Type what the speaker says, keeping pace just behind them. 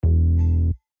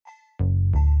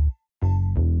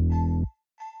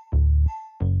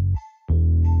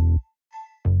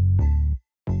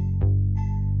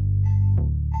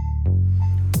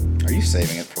he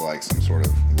saving it for like some sort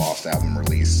of lost album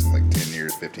release, like 10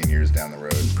 years, 15 years down the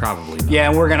road? Probably not. Yeah,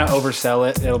 and we're gonna oversell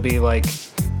it. It'll be like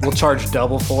we'll charge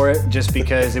double for it just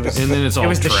because it was. And then it's all it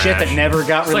was the trash. shit that never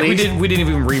got It's like released. we didn't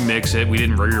even remix it. We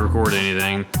didn't re-record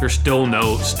anything. There's still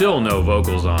no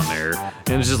vocals on there,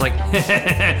 and it's just like,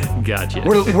 gotcha.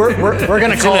 We're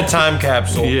gonna It's call in a it. time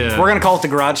capsule. Yeah. We're gonna call it the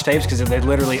garage tapes because they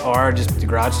literally are just the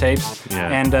garage tapes, Yeah.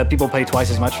 and people pay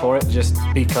twice as much for it just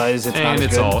because it's not and as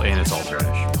it's good. all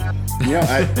trash. You know,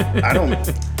 I don't.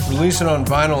 Release it on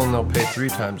vinyl and they'll pay 3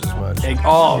 times as much.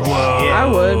 Oh, whoa! I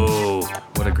would. Oh,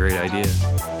 what a great idea!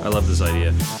 I love this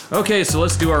idea. Okay, so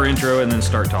let's do our intro and then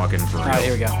start talking for real. All right,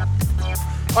 here we go.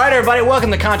 All right, everybody, welcome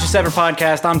to Conscious Effort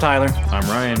Podcast. I'm Tyler, I'm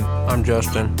Ryan. I'm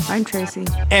Justin. I'm Tracy.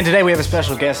 and today we have a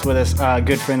special guest with us, a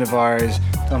good friend of ours.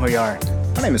 Tell them who you are.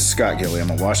 My name is Scott Gilly.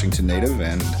 I'm a Washington native,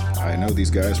 and I know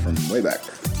these guys from way back.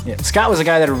 Yeah, Scott was the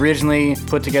guy that originally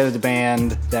put together the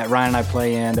band that Ryan and I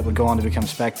play in that would go on to become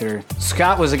Spectre.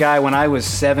 Scott was the guy when I was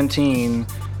 17,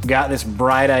 got this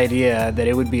bright idea that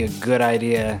it would be a good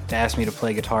idea to ask me to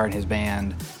play guitar in his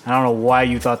band. I don't know why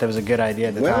you thought that was a good idea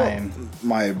at the time.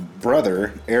 My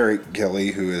brother, Eric Gilly,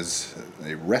 who is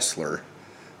a wrestler,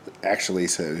 actually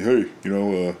said, hey,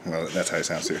 well, that's how he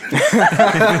sounds too.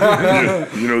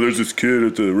 There's this kid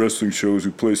at the wrestling shows who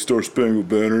plays Star Spangled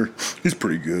Banner. He's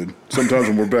pretty good. Sometimes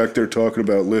when we're back there talking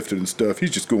about lifting and stuff,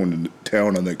 he's just going to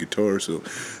town on that guitar. So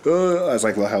I was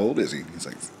like, well, how old is he? He's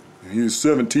like, he's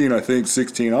 17, I think,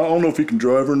 16. I don't know if he can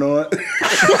drive or not.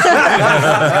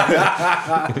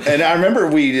 And I remember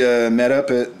we met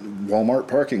up at Walmart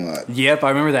parking lot. Yep, I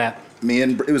remember that.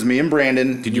 It was me and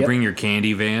Brandon. Did you bring your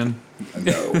candy van?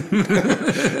 No,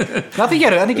 I think you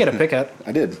had a pickup.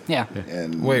 I did. Yeah.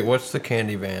 And Wait, what's the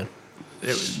candy van?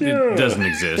 It doesn't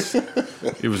exist.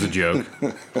 It was a joke.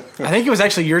 I think it was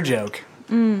actually your joke.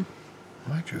 My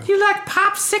joke. You like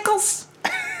popsicles?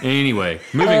 Anyway,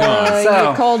 moving on.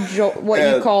 So- You called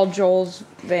you call Joel's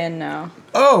van now.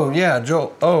 Oh, yeah,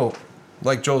 Joel. Oh,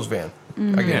 like Joel's van. I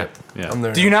get Yeah, it. yeah. I'm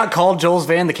there. Do you not call Joel's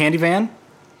van the candy van?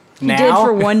 He Now? did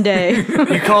for one day.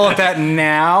 You call it that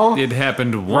now? It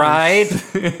happened once.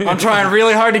 Right? I'm trying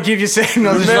really hard to give you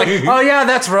signals. It's like, oh yeah,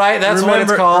 that's right. That's what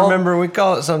it's called. Remember, we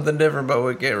call it something different, but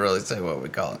we can't really say what we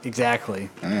call it. Exactly.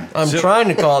 I'm trying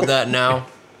to call it that now,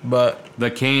 but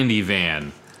The candy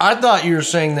van. I thought you were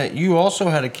saying that you also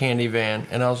had a candy van,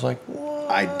 and I was like, what?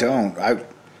 I don't. I've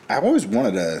always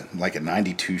wanted a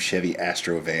 92 Chevy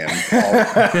Astro van.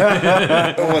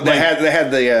 Well, they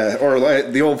had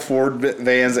the old Ford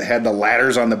vans that had the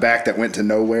ladders on the back that went to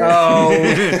nowhere. Oh,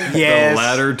 yes. The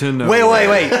ladder to nowhere.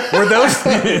 Wait. Were those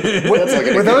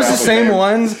like were those the same van.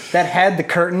 ones that had the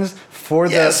curtains for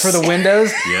Yes. the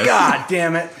windows? Yes. God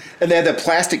damn it. And they had the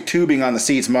plastic tubing on the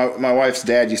seats. My wife's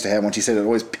dad used to have one. She said it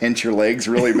always pinch your legs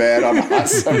really bad on a hot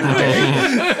summer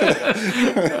day.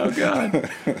 Oh, God.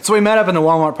 So we met up in the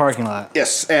Walmart parking lot.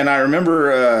 Yes, and I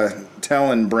remember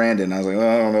telling Brandon, I was like, well,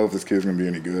 I don't know if this kid's gonna be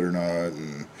any good or not.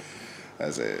 And I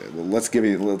said, well, let's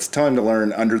tell him to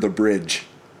learn Under the Bridge.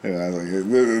 And I was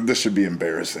like, this should be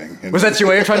embarrassing. And Was that your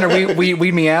way of trying to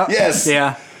weed me out? Yes.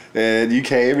 Yeah. And you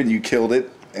came and you killed it.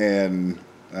 And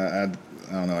I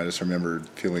don't know. I just remember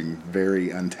feeling very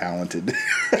untalented.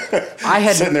 I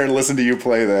had sitting there and listening to you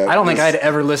play that. I don't think I'd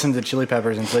ever listened to Chili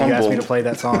Peppers until you asked me to Humbled. play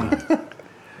that song.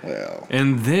 Well.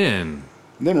 And then,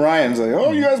 And then Ryan's like,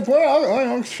 "Oh, you guys play?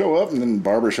 I'll show up." And then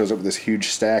Barbara shows up with this huge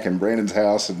stack in Brandon's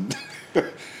house, and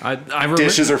I remember,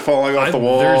 dishes are falling off the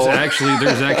wall. There's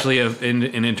actually an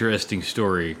interesting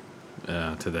story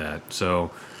to that.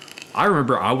 So I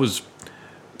remember I was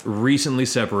recently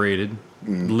separated,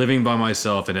 living by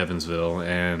myself in Evansville,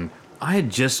 and I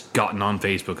had just gotten on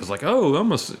Facebook. I was like, oh,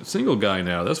 I'm a single guy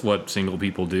now. That's what single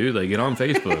people do. They get on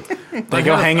Facebook. They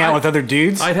go hang out with other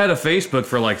dudes? I'd had a Facebook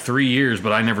for like 3 years,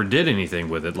 but I never did anything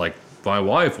with it. Like, my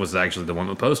wife was actually the one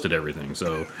that posted everything.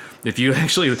 So if you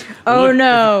actually... Oh,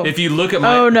 no. If you look at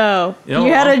my... Oh no! You know,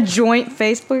 You had a joint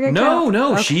Facebook account?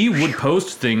 No, Okay. she would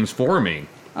post things for me.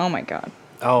 Oh my god!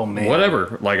 Oh, man.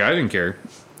 Whatever. Like, I didn't care.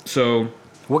 So,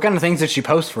 What kind of things did she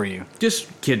post for you? just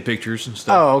kid pictures and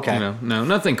stuff. Oh, okay. You know, no,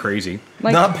 nothing crazy.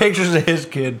 Like, not pictures of his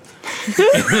kid.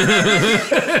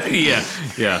 Yeah.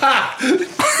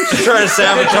 She's trying to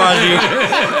sabotage you.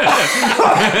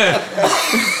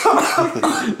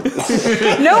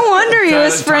 no wonder he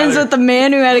was friends with the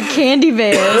man who had a candy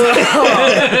van.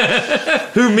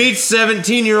 Who meets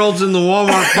 17-year-olds in the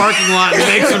Walmart parking lot and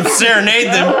makes them serenade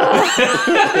them.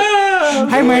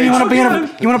 Hey, man, you want to be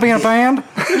in a band?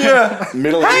 Yeah.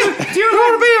 Middle Hey, do you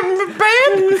want to be a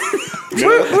band?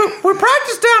 We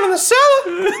practice down in the cellar.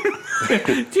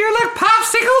 Do you like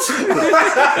popsicles?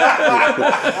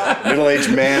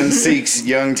 Middle-aged man seeks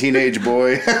young teenage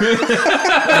boy.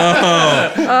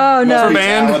 Oh no! Be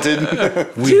band. talented.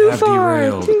 Too have far.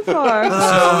 derailed. Too far.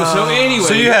 So anyway,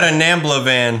 So you had a Nambla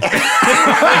van.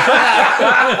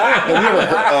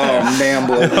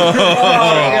 Nambla.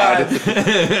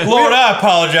 Lord, I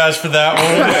apologize for that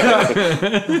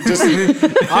one.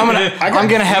 I'm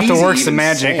gonna have to work some even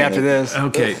magic saying after it. this.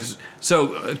 okay.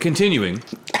 So continuing.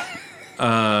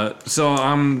 So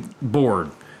I'm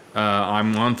bored.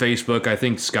 I'm on Facebook. I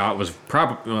think Scott was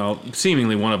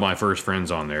seemingly one of my first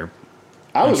friends on there.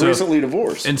 I was so- recently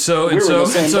divorced. And so We were in the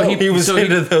same boat. He was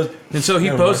into those. And so he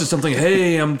posted something,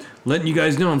 hey, I'm letting you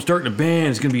guys know I'm starting a band.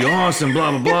 It's going to be awesome,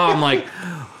 blah, blah, blah. I'm like,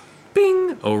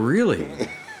 bing. Oh, really?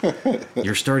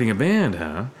 You're starting a band,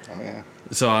 huh? Oh, yeah.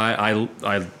 So I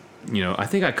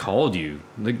think I called you.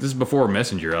 Like, this is before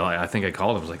Messenger. I think I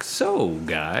called him. I was like, so,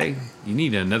 guy, you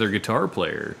need another guitar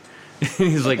player.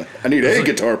 He's like, I need a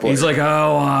guitar player. He's like,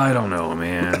 oh, I don't know,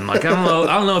 man. Like, I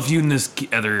don't know if you and this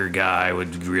other guy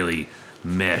would really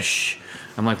mesh.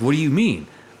 I'm like, what do you mean?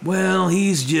 Well,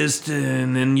 he's just,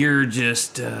 and then you're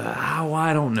just,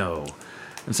 I don't know.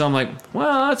 And so I'm like,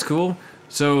 well, that's cool.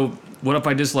 So what if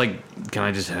I just can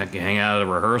I just hang out at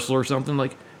a rehearsal or something?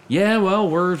 Like, yeah, well,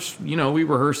 we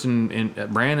rehearsed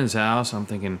at Brandon's house. I'm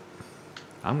thinking,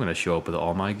 I'm going to show up with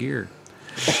all my gear.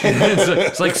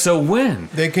 It's like, so when?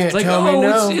 They can't it's like, tell me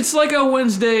no. It's like a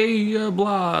Wednesday,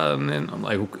 blah. And then I'm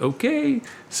like, okay.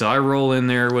 So I roll in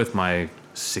there with my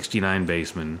 69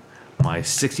 Bassman, my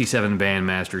 67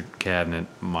 Bandmaster cabinet,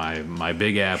 my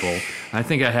Big Apple. I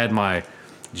think I had my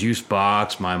juice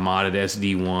box, my modded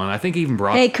SD1. I think I even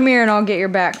brought. Hey, come here and I'll get your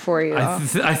back for you. I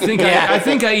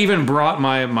think I even brought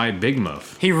my Big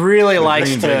Muff. He really likes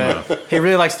green to. Big He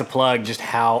really likes to plug just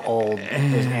how old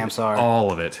his amps are.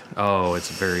 All of it. Oh, it's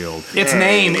very old. Its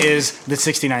name is the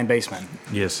 69 Bassman.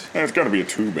 Yes. It's got to be a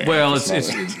two-band. Well, it's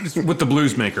with the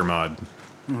Bluesmaker mod.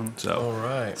 So. All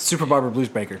right. Super Barber Blues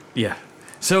Baker. Yeah.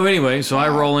 So anyway, I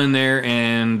roll in there,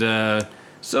 and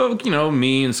so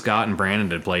me and Scott and Brandon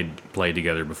had played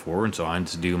together before, and so I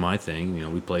just do my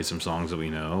thing. We play some songs that we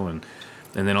know, and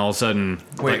then all of a sudden,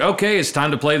 Wait. like, okay, it's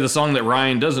time to play the song that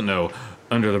Ryan doesn't know,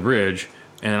 Under the Bridge,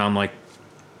 and I'm like,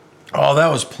 Oh, that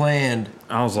was planned.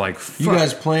 I was like, You fuck.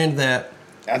 guys planned that.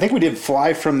 I think we did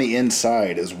Fly from the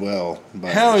Inside as well. By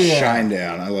Hell yeah.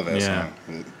 Shinedown. I love that Yeah.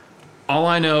 song. All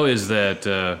I know is that,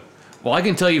 I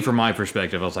can tell you from my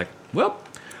perspective, I was like, well,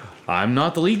 I'm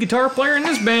not the lead guitar player in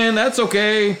this band. That's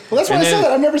okay. Well, that's why And I then- said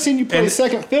that. I've never seen you play and-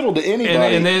 second fiddle to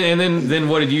anybody. And then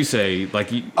what did you say? Like,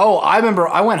 Oh, I remember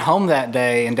I went home that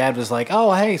day and Dad was like,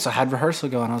 oh, hey, so I had rehearsal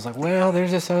going. I was like, well,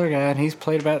 there's this other guy and he's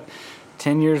played about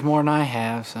 10 years more than I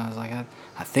have. So I was like,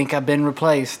 I think I've been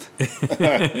replaced.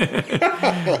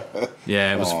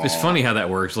 yeah, it's funny how that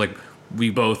works. Like, we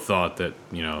both thought that,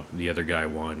 the other guy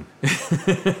won.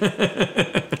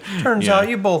 Turns Yeah. out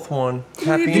you both won.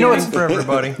 Happy know ending what's- for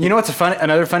everybody. You know what's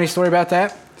another funny story about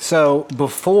that? So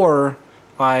before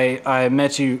I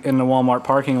met you in the Walmart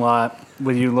parking lot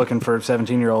with you looking for a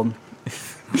 17-year-old,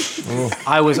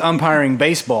 I was umpiring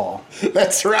baseball.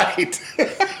 That's right.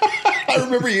 I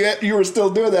remember you were still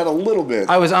doing that a little bit.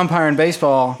 I was umpiring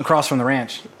baseball across from the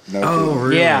ranch. No kidding.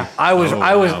 really? Yeah, I was Oh,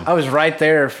 I wow. was right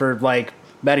there for like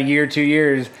about a year, 2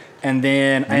 years, and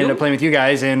then I ended Really? up playing with you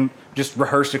guys and just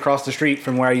rehearsed across the street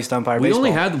from where I used to umpire We baseball.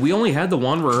 only had the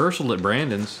one rehearsal at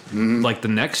Brandon's. Like, the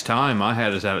next time I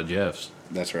had us out at Jeff's.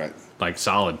 That's right. Like,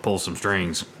 solid, pull some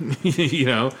strings,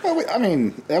 Well, I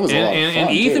mean, that was a lot of fun,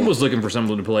 and Ethan too. was looking for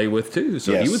someone to play with too,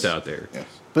 so Yes. he was out there. Yes.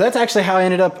 But that's actually how I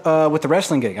ended up with the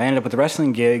wrestling gig. I ended up with the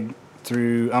wrestling gig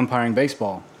through umpiring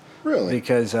baseball Really?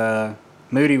 because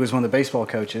Moody was one of the baseball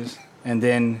coaches, and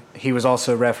then he was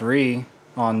also referee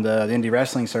on the indie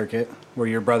wrestling circuit where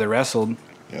your brother wrestled.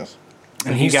 Yes.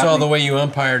 And he got saw me- the way you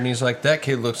umpired, and he's like, that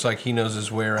kid looks like he knows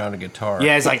his way around a guitar.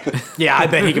 Yeah, he's like, yeah, I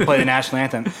bet he could play the national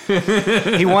anthem.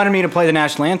 He wanted me to play the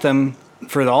national anthem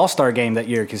for the All-Star game that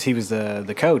year because he was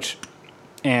the coach.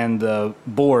 And the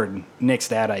board nixed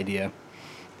that idea.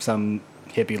 Some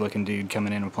hippie-looking dude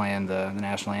coming in and playing the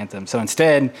national anthem. So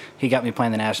instead, he got me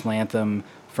playing the national anthem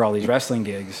for all these wrestling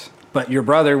gigs. But your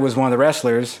brother was one of the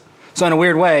wrestlers. So in a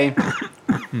weird way,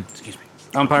 Excuse me.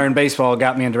 umpiring baseball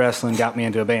got me into wrestling, got me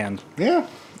into a band. Yeah.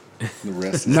 The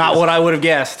rest is Not what I would have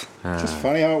guessed. just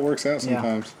funny how it works out Yeah.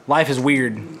 sometimes. Life is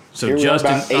weird. So Here we are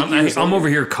Justin, about 8 years I'm later. over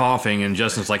here coughing, and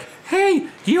Justin's like, "Hey,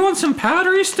 you want some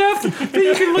powdery stuff that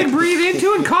you can like breathe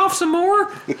into and cough some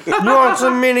more?" You want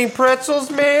some mini pretzels,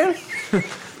 man?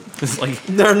 It's like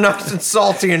They're nice and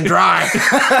salty and dry.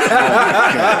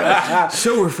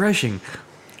 so refreshing.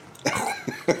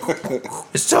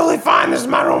 It's totally fine. This is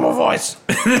my normal voice.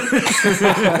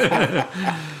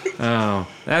 Oh,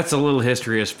 that's a little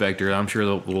history of Spectre. I'm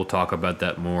sure we'll talk about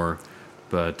that more.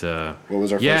 But What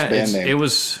was our yeah, first band name? it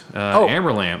was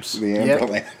Amber Lamps. The Amber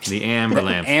Lamps. The Amber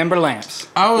Lamps. Amber Lamps.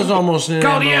 I was almost in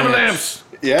Call the Amber Lamps.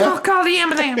 Yeah? Call the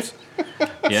Amber Lamps.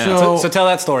 Yeah. So tell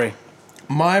that story.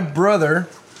 My brother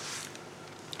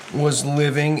was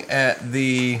living at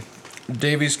the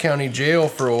Davies County Jail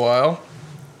for a while,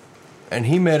 and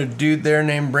he met a dude there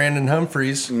named Brandon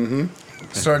Humphreys. Mm-hmm.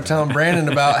 Started telling Brandon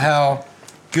about how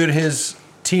good his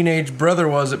teenage brother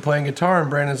was at playing guitar, and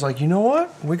Brandon's like, you know what?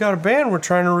 We got a band we're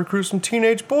trying to recruit some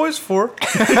teenage boys for. You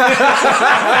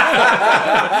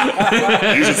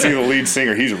should see the lead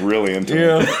singer. He's really into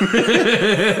it.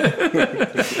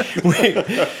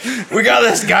 we got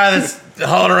this guy that's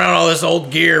hauling around all this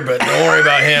old gear, but don't worry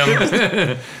about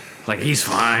him. Like, he's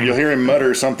fine. You'll hear him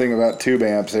mutter something about tube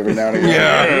amps every now and again.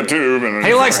 Yeah. Tube. And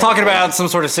He likes talking about some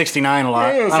sort of 69 a lot.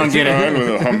 I don't get it.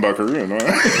 With a humbucker. You know.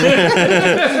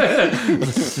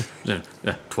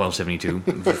 1272.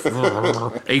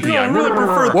 API.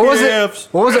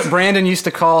 What was it Brandon used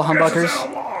to call humbuckers?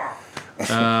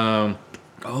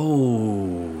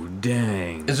 Oh,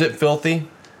 dang. Is it filthy?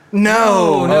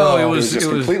 No. No, it It was was just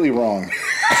completely wrong.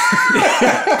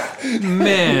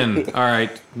 man. All right,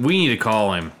 we need to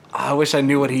call him. I wish I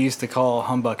knew what he used to call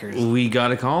humbuckers. We got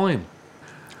to call him.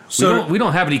 So we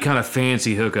don't have any kind of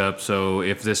fancy hookup, so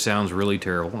if this sounds really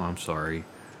terrible, I'm sorry.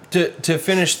 to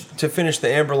finish the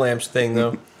Amber Lamps thing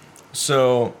though,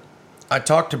 so I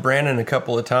talked to Brandon a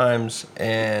couple of times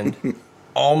and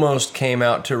almost came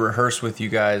out to rehearse with you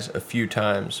guys a few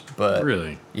times, but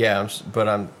Really? yeah,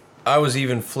 I was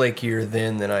even flakier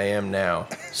then than I am now.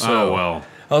 So Oh, well.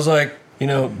 I was like, the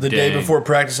day Dang. before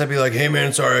practice, I'd be like, hey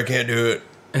man, sorry I can't do it.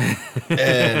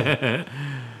 And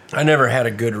I never had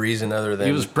a good reason other than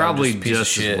He was I'm probably a piece of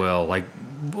just shit. as well. Like,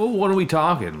 well, what are we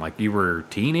talking? Like, you were a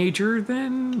teenager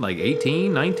then? Like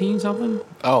 18, 19, something?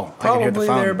 Oh, I can hear the Probably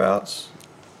phone. thereabouts.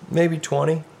 Maybe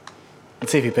 20,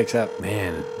 Let's see if he picks up.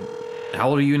 Man, how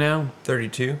old are you now?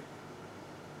 32.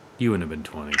 You wouldn't have been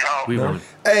 20. Oh, We no. were.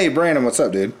 Hey, Brandon, what's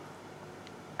up, dude?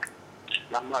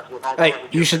 Not much. Hey,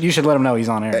 you should let him know he's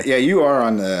on air. Yeah, you are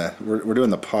on the. We're doing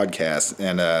the podcast,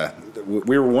 and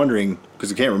we were wondering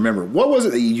because we can't remember what was it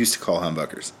that you used to call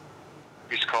humbuckers.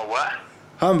 Used to call what?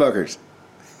 Humbuckers.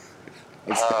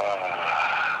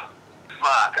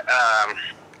 Fuck.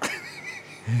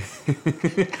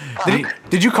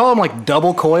 Did you call him like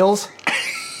double coils?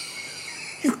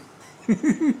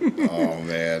 Oh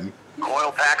man.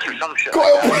 Coil packs or some shit.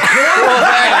 Coil like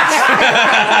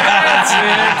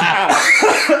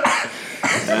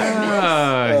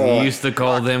that. He used to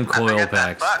call them coil Forget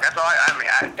that. packs. Fuck. That's all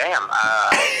damn.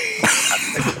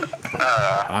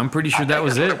 I'm pretty sure that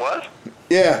was What it. it was?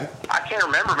 Yeah. I can't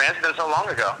remember, man. It's been so long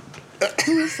ago.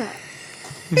 Who is that?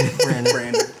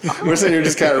 Brandon. We're sitting here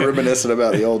just kind of reminiscing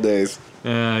about the old days.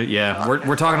 Yeah,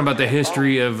 we're talking about the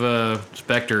history of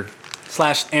Spectre.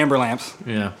 / Amber Lamps.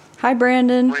 Yeah. Hi,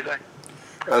 Brandon. What do you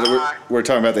think? We're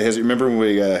talking about the history. Remember when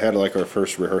we had like our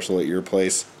first rehearsal at your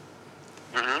place?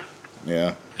 Mm-hmm.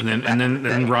 Yeah. And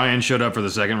then Ryan showed up for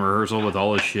the second rehearsal with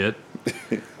all his shit.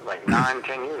 Like 9,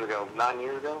 10 years ago. 9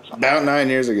 years ago? Something. About 9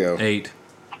 years ago. 8.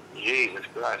 Jesus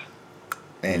Christ.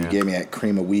 And you gave me that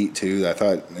cream of wheat too. I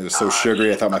thought it was so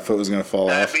sugary. I thought my foot was gonna fall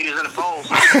off. Diabetes in the folds.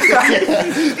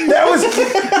 That was.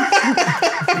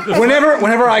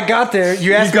 Whenever I got there,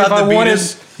 you asked me got if I the wanted.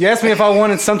 Beatus? You asked me if I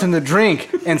wanted something to drink,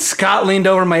 and Scott leaned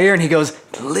over my ear and he goes,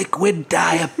 "Liquid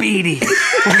diabetes."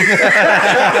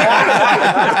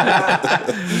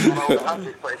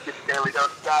 Daily dose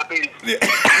of diabetes. Hey, I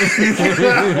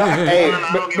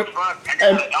don't give a fuck. I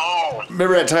got it all.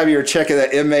 remember that time you were checking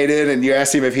that inmate in and you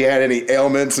asked him if he had any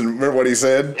ailments, and remember what he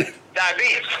said?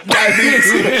 Diabetes.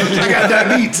 Diabetes. I got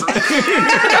diabetes.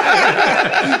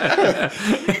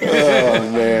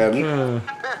 Oh man.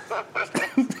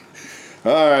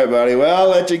 All right, buddy. Well, I'll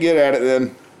let you get at it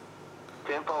then.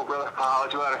 Tempo, brother. I'll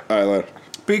let you later. All right, later.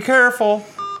 Be careful.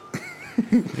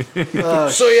 Oh,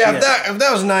 So yeah, if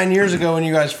that was 9 years ago when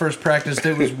you guys first practiced,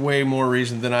 it was way more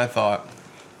recent than I thought.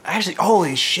 Actually,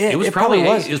 holy shit! It was probably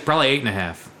was. It was probably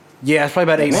 8.5. Yeah, it's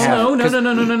probably about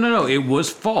 8.5. No. It was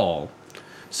fall.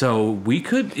 So we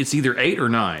could. It's either 8 or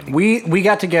 9. We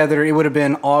got together. It would have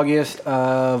been August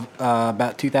of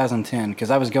about 2010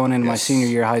 because I was going into my senior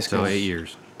year of high school. So 8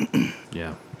 years.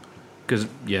 Yeah. Because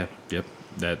yep.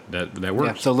 That Yeah,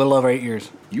 works. so a little over 8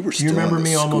 years. You were Do still you remember in the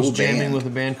me school almost jamming band. with a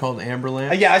band called Amber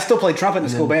Lamp? Yeah, I still played trumpet in the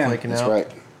And school then band. flaking That's out? right.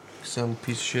 Some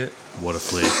piece of shit. What a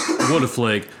flake. What a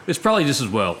flake. It's probably just as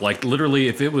well. Like, literally,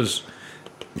 if it was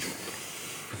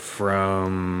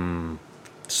from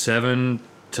 7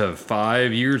 to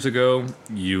 5 years ago,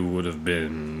 you would have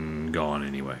been gone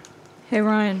anyway. Hey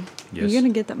Ryan, Yes? you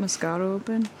gonna get that Moscato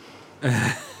open?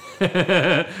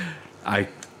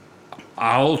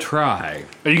 I'll try.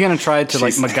 Are you gonna try to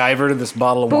like MacGyver this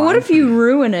bottle of But wine? what if you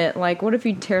ruin it? Like, what if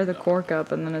you tear the cork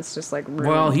up and then it's just like ruined?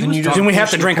 Well, he was Then talking. we have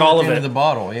to drink all of into it. the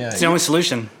bottle. Yeah. It's the only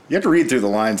solution. You have to read through the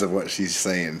lines of what she's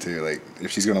saying too. Like,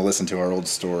 if she's going to listen to our old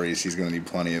stories, she's going to need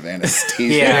plenty of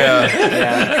anesthesia.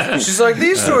 Yeah. She's like,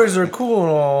 these stories are cool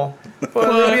and all, but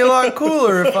it'd be a lot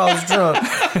cooler if I was drunk.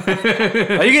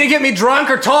 Are you gonna get me drunk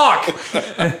or talk?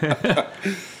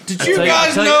 Did you tell you-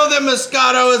 guys I'll tell you- know that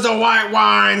Moscato is a white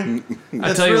wine?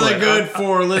 That's tell you really what, good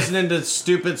for listening to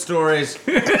stupid stories.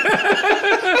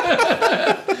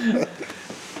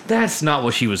 That's not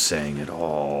what she was saying at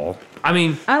all. I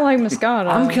mean, I like Moscato.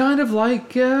 I'm kind of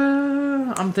like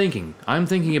I'm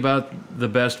thinking about the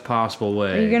best possible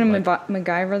way. Are you gonna Like,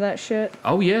 MacGyver that shit?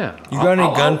 oh yeah. You got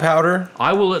any gunpowder?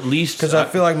 I will at least. Because I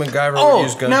feel like MacGyver would Oh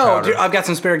use no, gunpowder. dude, I've got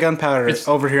some spare gunpowder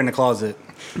over here in the closet.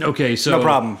 Okay, so No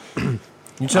problem.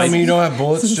 You telling me you don't have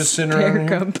bullets just sitting Spare around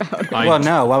here? gunpowder. Well,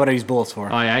 no. Why would I use bullets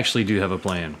for? I actually do have a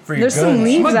plan. For your There's some guns?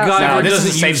 leaves outside. No, this is a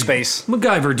doesn't safe use- space.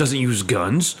 MacGyver doesn't use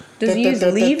guns. Does he use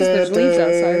leaves? There's leaves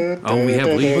outside. Oh, we have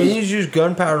Well, leaves. he's used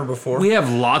gunpowder before. We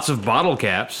have lots of bottle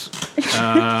caps.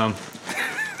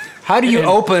 How do you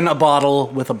open a bottle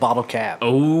with a bottle cap?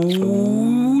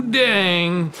 Oh,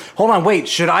 dang. Hold on, wait.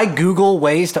 Should I Google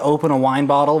ways to open a wine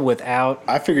bottle without?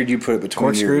 I figured you put it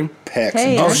between your Corkscrew? pecs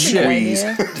Hey, and that's just a good squeeze.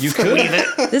 idea. You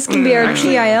could. This can be our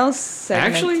TIL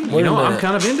segment. Actually, Wait you a know, I'm minute.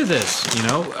 kind of into this. You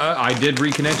know, I did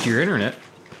reconnect to your internet.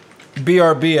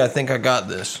 BRB, I think I got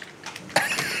this.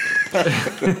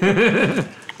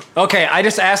 Okay, I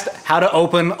just asked how to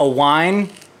open a wine,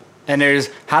 and there's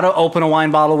how to open a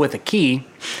wine bottle with a key,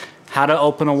 how to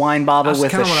open a wine bottle That's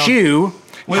with a kinda what I'm- shoe,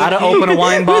 how to open a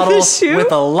wine bottle shoe? with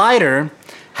a lighter,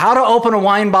 how to open a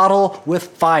wine bottle with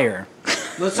fire.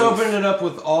 Let's open it up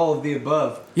with all of the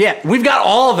above. Yeah, we've got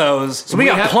all those, so we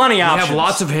got have, plenty of We options. have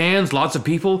lots of hands, lots of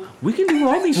people. We can do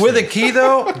all these With a things. key,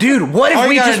 though, Dude, what if all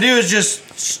we you gotta just do is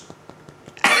just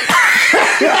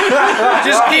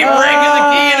keep breaking the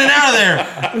key in and out of there.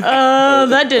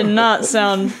 That did not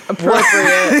sound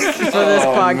appropriate for this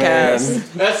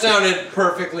podcast. That sounded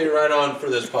perfectly right on for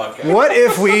this podcast. What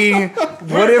if we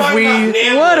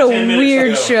What a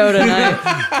weird show tonight.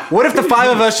 what if the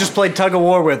five of us just played tug of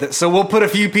war with it? So we'll put a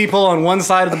few people on one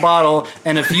side of the bottle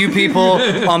and a few people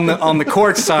on the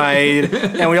cork side,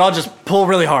 and we all just pull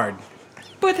really hard.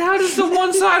 But how does the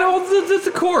one side hold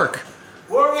the cork?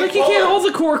 Like you can't hold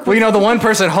the cork. Well, you know, the one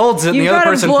person holds it and You the other gotta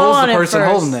person blow pulls on the it person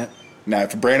first. holding it. Now,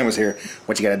 if Brandon was here,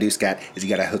 what you got to do, Scott, is you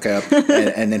got to hook up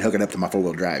and then hook it up to my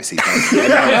four-wheel drive. See,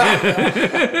 then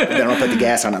I'll put the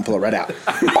gas on it and pull it right out.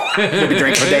 We'll be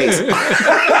drinking for days.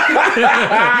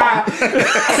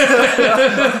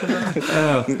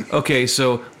 Okay,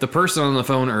 so the person on the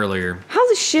phone earlier. How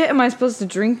the shit am I supposed to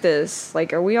drink this?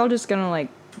 Like, are we all just gonna like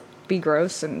be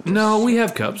gross and? No, we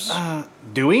have cups.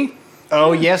 Do we?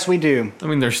 Oh, yes, we do. I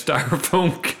mean, they're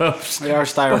styrofoam cups. They are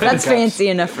styrofoam That's cups. fancy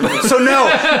enough for me. So no,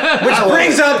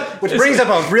 which brings up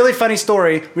a really funny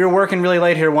story. We were working really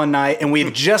late here one night, and we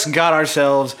had just got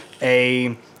ourselves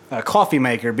a coffee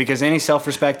maker because any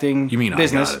self-respecting You mean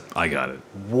business, I got it.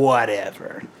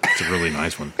 whatever. It's a really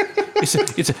nice one. It's a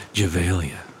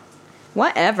Javelia.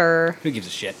 Whatever. Who gives a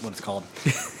shit what it's called?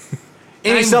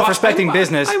 Any I'm self-respecting bu-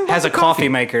 business I'm has about a the coffee coffee.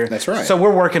 maker. That's right. So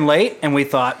we're working late, and we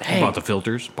thought, hey, Bought the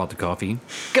filters, bought the coffee.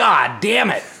 God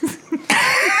damn it.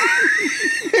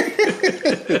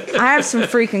 I have some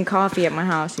freaking coffee at my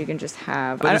house you can just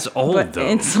have. But it's old, but though.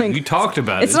 It's like You talked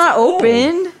about it. it's not old.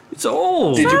 opened. It's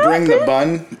old. Did you bring the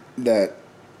bun that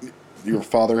your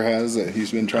father has that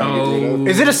he's been trying to get rid of?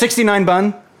 Is it a 69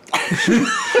 bun?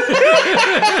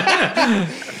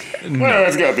 Well,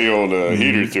 it's got the old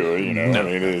heater to it, you know. I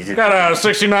mean, it's Got a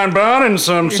 69 bun and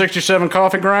some 67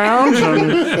 coffee grounds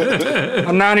and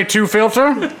a 92 filter.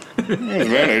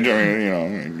 advantage. I mean, you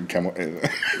know, come,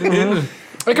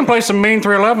 They can play some mean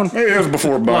 311. it was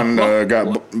before Bun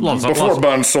lots before of-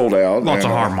 Bun sold out. Lots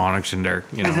of and, harmonics in there,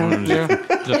 you know.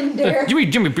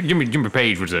 Jimmy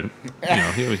Page was in. You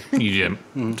know, he was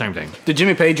same thing. Did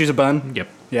Jimmy Page use a bun? Yep.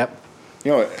 Yep.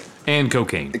 You know, And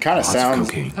cocaine. It kinda Lots of sounds-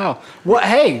 cocaine. Oh, well,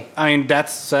 hey, I mean,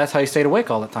 that's how you stayed awake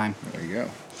all the time. there you go.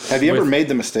 Have you ever made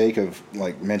the mistake of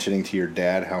like mentioning to your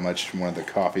dad how much one of the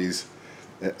coffees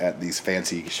at these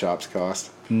fancy shops cost?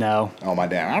 No. Oh, my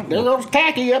dad. There goes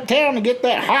Tacky uptown to get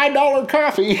that high dollar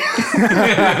coffee.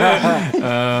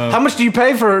 How much do you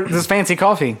pay for this fancy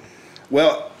coffee?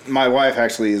 Well, my wife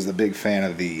actually is the big fan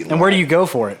of the. And where do you go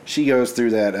for it? She goes through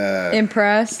that.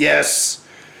 Impressed. Yes.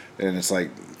 and it's like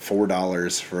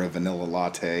 $4 for a vanilla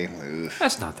latte. Ugh.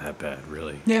 That's not that bad,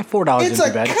 really. Yeah, $4 It's isn't a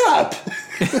too bad. cup.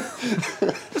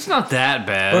 It's not that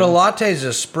bad. But a latte's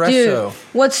espresso. Dude,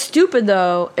 what's stupid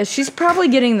though is she's probably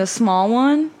getting the small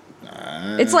one.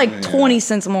 It's like 20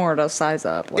 cents more to size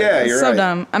up. Like, Yeah, it's you're so right.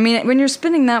 dumb. I mean, when you're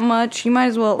spending that much, you might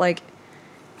as well like,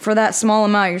 for that small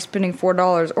amount, you're spending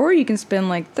 $4, or you can spend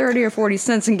like 30 or 40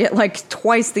 cents and get like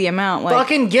twice the amount. Like,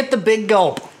 Fucking get the big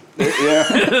gulp. Yeah.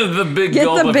 the big Get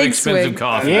gulp the of big expensive swig.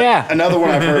 coffee. Yeah. Another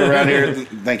one I've heard around here.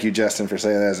 Thank you, Justin, for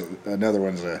saying that. Another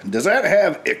one's does that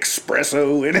have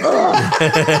espresso in it?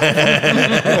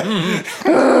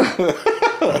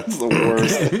 That's the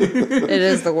worst. it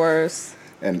is the worst.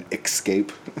 And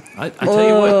escape. I tell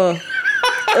you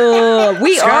what.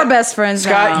 We Scott- are best friends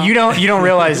Scott, now. you don't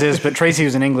realize this, but Tracy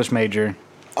was an English major.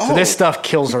 So this stuff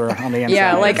kills her on the inside.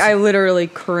 Yeah, like I literally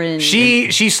cringe.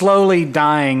 She's slowly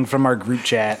dying from our group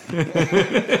chat.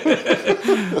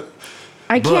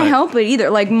 I can't help it either.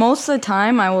 Like most of the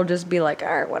time, I will just be like, all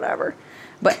right, whatever.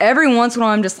 But every once in a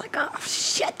while, I'm just like, oh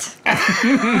shit.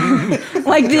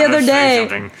 Like the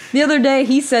other day,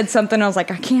 he said something. I was like,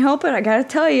 I can't help it. I gotta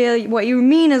tell you, what you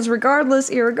mean is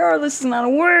regardless, irregardless is not a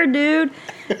word, dude.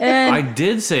 And I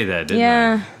did say that, didn't I?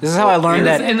 yeah, This is how I learned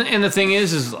that. And the thing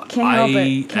is Can't help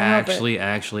it. Can't help it.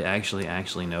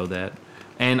 actually know that.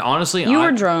 And honestly, you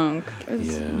were drunk.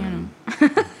 It's, Yeah. You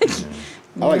know.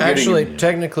 I like Actually, getting,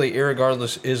 technically,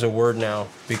 irregardless is a word now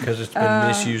because it's been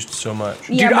misused so much.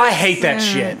 Dude, Yeah, I but- hate that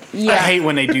shit. yeah. I hate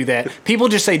when they do that. People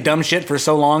just say dumb shit for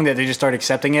so long that they just start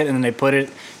accepting it and then they put it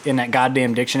in that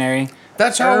goddamn dictionary.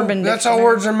 That's how Urban that's how Dictionary.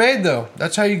 words are made, though.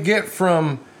 That's how you get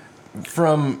from Greek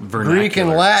and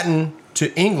Vernacular. Latin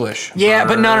to English. Yeah,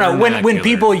 but no. When Vernacular.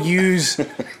 people use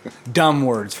dumb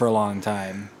words for a long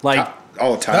time, like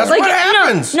all the time. That's Like what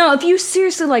happens. no, if you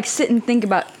seriously like sit and think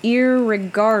about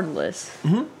irregardless,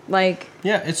 like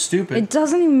Yeah, it's stupid. it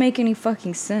doesn't even make any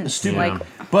fucking sense. It's stupid.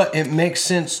 Like But it makes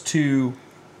sense to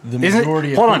the isn't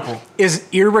majority hold of on, people. is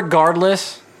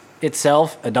irregardless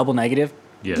itself a double negative?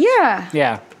 Yes. yeah,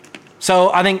 Yeah.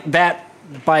 So I think that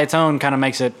by its own kind of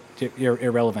makes it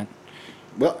irrelevant.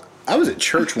 Well, I was at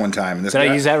church one time, and this Did I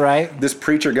guy- use that right? This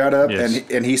preacher got up Yes.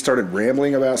 and he started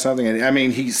rambling about something, and I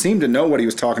mean, he seemed to know what he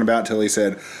was talking about until he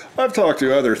said, "I've talked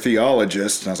to other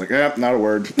theologists," and I was like, not a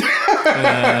word.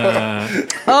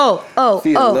 oh.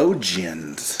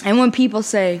 Theologians. And when people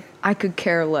say I could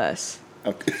care less,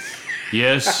 Okay.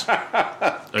 Yes.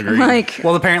 Agreed. like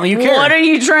Well, apparently you care. what are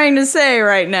you trying to say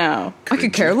right now? I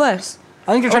could care less.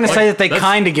 I think you're trying to say that they That's-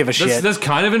 kind of give a shit. That's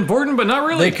kind of important, but not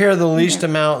really. They care the least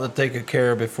amount that they could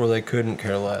care before they couldn't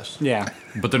care less. Yeah.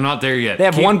 But they're not there yet. They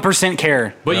have Keep- 1%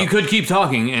 care. But you could keep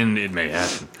talking, and it may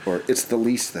happen. Or it's the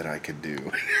least that I could do.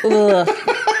 Ugh.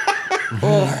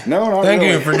 No, not Thank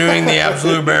really. you for doing the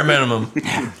absolute bare minimum.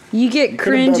 You get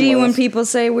Could've done cringy when less. people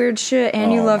say weird shit,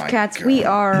 and you Oh love my cats. God. We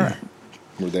are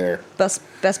We're there. best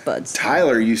buds.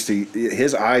 Tyler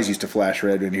his eyes used to flash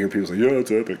red when you hear people say, "Yeah,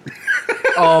 it's epic."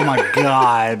 Oh my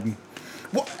god.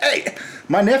 Well, hey,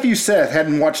 my nephew Seth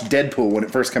hadn't watched Deadpool when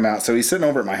it first came out, so he's sitting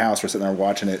over at my house. We're sitting there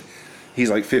watching it. He's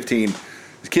like 15.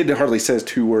 This kid hardly says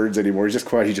 2 words anymore. He's just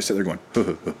quiet. He's just sitting there going, huh,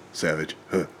 huh, huh, savage,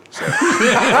 huh, savage.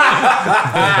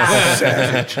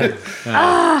 Savage. Come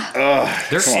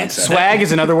on, Seth. Swag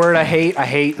is another word I hate. I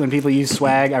hate when people use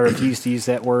swag. I refuse to use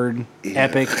that word. Yeah.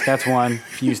 Epic, that's one.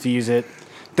 Refuse to use it.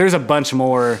 There's a bunch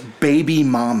more. Baby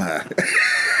mama.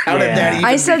 How did that even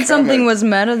I said become something a- was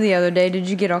meta the other day. Did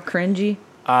you get all cringy?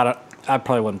 I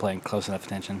probably wasn't paying close enough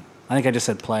attention. I think I just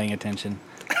said playing attention.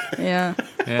 Yeah.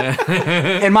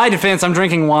 In my defense, I'm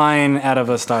drinking wine out of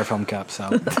a styrofoam cup, so.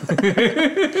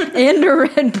 And a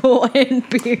Red Bull and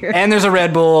beer. And there's a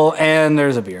Red Bull and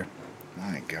there's a beer.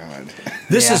 My God.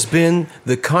 This Yeah. has been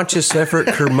the Conscious Effort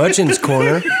Curmudgeon's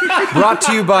Corner, brought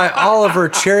to you by Oliver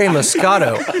Cherry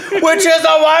Moscato, which is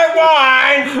a white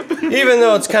wine, even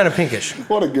though it's kind of pinkish.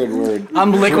 What a good word.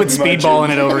 I'm liquid speedballing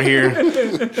it over here.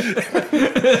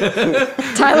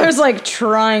 Tyler's like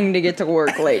trying to get to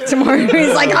work late tomorrow.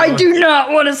 He's like, I do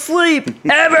not want to sleep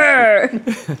ever.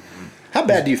 How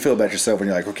bad do you feel about yourself when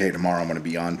you're like, okay, tomorrow I'm going to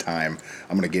be on time.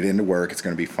 I'm going to get into work. It's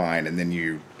going to be fine. And then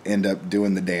you end up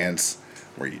doing the dance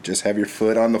where you just have your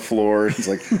foot on the floor. It's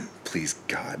like, please,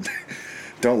 God,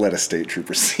 don't let a state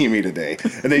trooper see me today.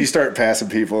 And then you start passing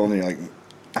people and you're like,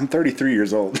 I'm 33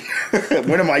 years old.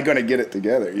 When am I going to get it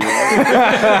together? You know?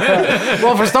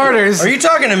 Well, for starters, Are you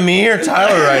talking to me or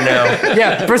Tyler right now?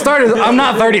 yeah, for starters, I'm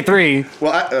not 33.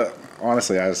 Well,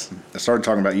 honestly, I started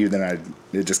talking about you, then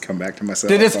it just come back to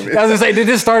myself. I was gonna say, did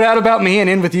this start out about me and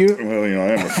end with you? Well, you know, I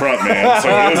am the front man, so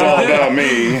it is all about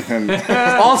me. And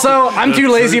Also, I'm too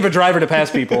lazy of a driver to pass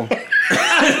people.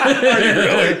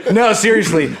 No,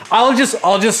 seriously. I'll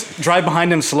just drive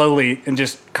behind him slowly and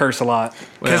just curse a lot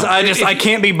because Well, I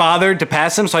can't be bothered to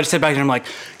pass him, so I just sit back and I'm like,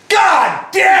 God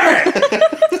damn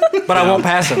it! But I won't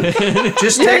pass him.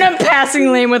 Just You're take in a passing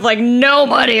lane with like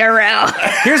nobody around.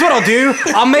 Here's what I'll do.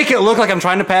 I'll make it look like I'm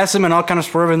trying to pass him, and I'll kind of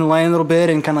swerve in the lane a little bit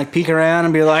and kind of like peek around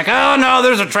and be like, oh no,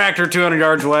 there's a tractor 200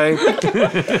 yards away. in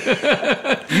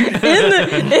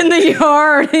the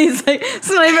yard. He's like, it's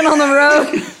not even on the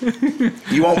road.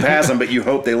 You won't pass them, but you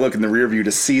hope they look in the rear view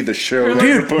to see the show that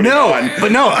you're Dude, putting no. on.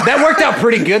 But no, that worked out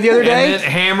pretty good the other And day. then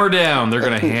hammer down. They're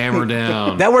gonna hammer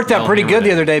down. That worked out They'll pretty hammer good the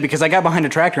down. other day because I got behind a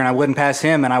tractor and I wouldn't pass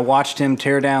him, and I watched him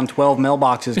tear down 12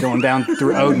 mailboxes going down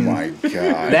through Oh Odin. my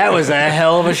god. That was a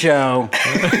hell of a show.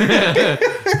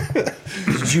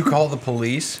 Did you call the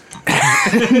police? Or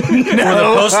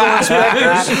the postal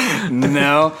inspectors?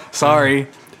 No, sorry.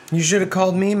 You should have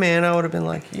called me, man. I would have been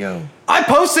like, yo. I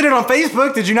posted it on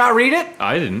Facebook. Did you not read it?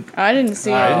 I didn't. I didn't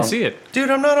see I it. didn't see it. Dude,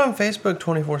 I'm not on Facebook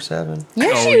 24/7.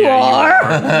 Yes, Oh, you yeah, are.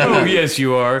 Oh yes,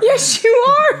 you are. Yes, you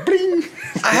are.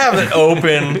 I have it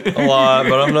open a lot,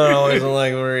 but I'm not always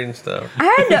like reading stuff. I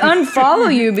had to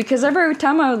unfollow you because every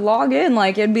time I would log in,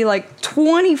 like it'd be like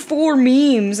 24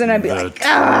 memes, and I'd be like,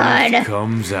 God.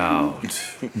 Comes out.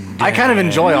 I kind of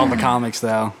enjoy all the comics,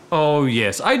 though. Oh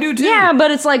yes, I do too. Yeah,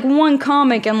 but it's like one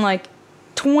comic and like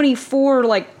 24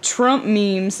 like Trump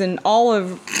memes and all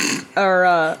of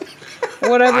or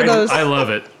whatever those I love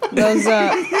it.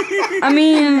 I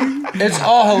mean, It's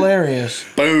all hilarious.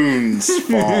 Boone's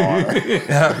Farm.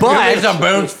 But It's a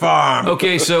Boone's Farm.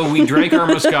 Okay, so we drank our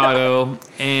Moscato,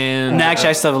 and and actually,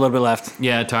 I still have a little bit left.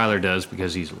 yeah, Tyler does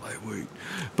because he's lightweight.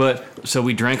 But so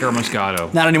we drank our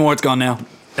Moscato. Not anymore. It's gone now.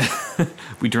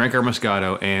 We drank our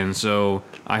Moscato, and so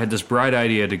I had this bright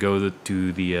idea to go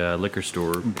to the liquor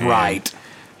store. Bright.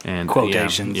 And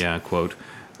Quotations. Yeah, quote.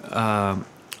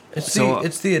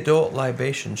 It's the adult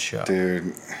libation show.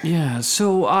 Dude. Yeah,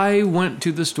 so I went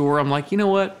to the store. I'm like, you know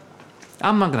what?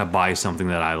 I'm not going to buy something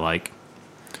that I like.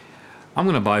 I'm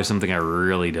going to buy something I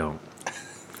really don't.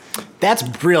 That's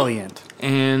brilliant.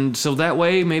 And so that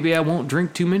way, maybe I won't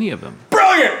drink too many of them.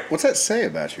 What's that say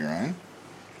about you, Ryan?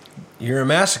 You're a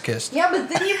masochist. yeah, but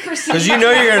then you proceed 'Cause you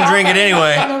know you're gonna drink it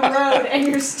anyway. on the road, and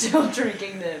you're still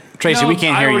drinking them. Tracy, No, we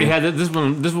can't I hear already you. had it.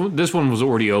 This one was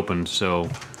already opened, so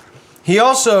He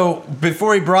also,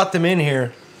 before he brought them in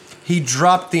here, he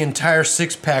dropped the entire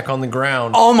 6-pack on the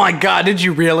ground Oh my God! Did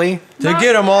you really? to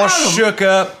get them all shook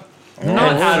up.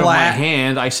 not out of my flat.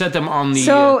 hand. I set them on the.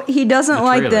 So he doesn't the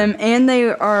like trailer. them, and they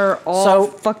are all So-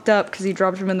 fucked up because he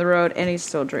dropped them in the road, and he's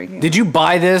still drinking. Did you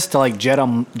buy this to like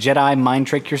Jedi mind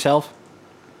trick yourself?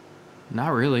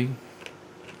 Not really.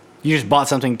 You just bought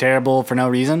something terrible for no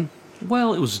reason?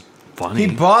 Well, it was funny.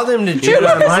 He bought them to Dude,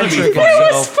 Jedi mind trick It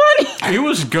was himself. funny. It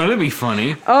was gonna be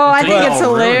funny. Oh, I think it's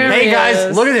Oh, really? hilarious. Hey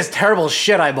guys, look at this terrible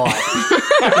shit I bought.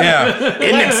 Yeah.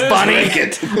 Isn't it funny?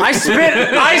 I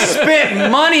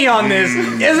spent money on this.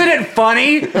 Isn't it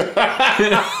funny?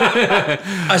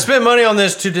 I spent money on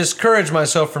this to discourage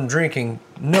myself from drinking,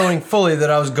 knowing fully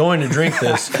that I was going to drink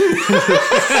this.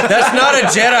 That's not a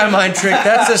Jedi mind trick.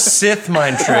 That's a Sith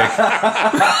mind trick.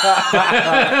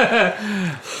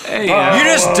 Hey, You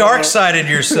just dark-sided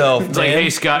yourself, it's like, man. hey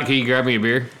Scott, can you grab me a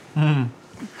beer?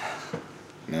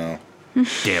 No.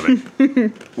 Damn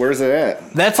it. Where's it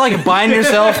at? That's like buying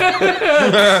yourself.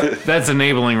 That's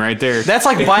enabling right there. That's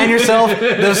like buying yourself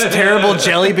those terrible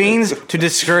jelly beans to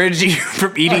discourage you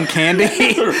from eating candy,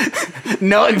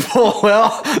 knowing full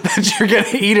well that you're gonna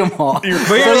eat them all.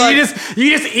 So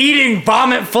you just eating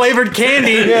vomit flavored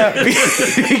candy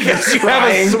because you have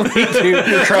a sweet tooth.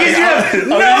 Because you have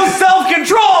no self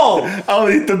control. I'll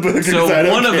eat the boogers. So I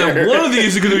don't one of care. them, one of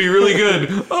these is going to be really good.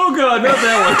 Oh god, not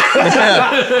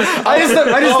that I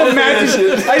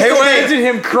just imagine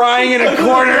him crying in a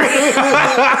corner.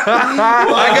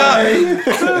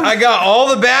 I got all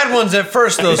the bad ones at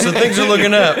first, though, so things are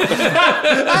looking up. one.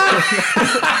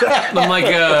 I'm like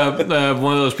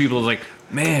one of those people who's like,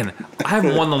 man, I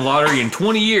haven't won the lottery in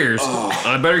 20 years.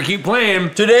 I better keep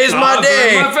playing. Today's my Odds are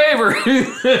day. in my favor.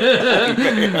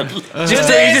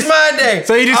 Today's my day.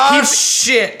 so you just oh, keep-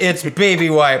 shit, it's baby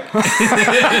wipe.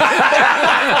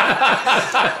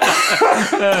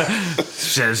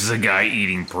 Says the guy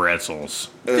eating pretzels.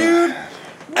 Dude,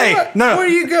 Hey, no, what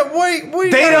do you got? What do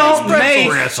you They got don't with make-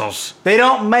 Pretzels. they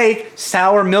don't make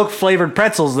sour milk flavored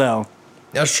pretzels though.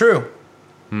 That's true.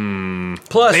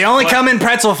 Plus, They only come in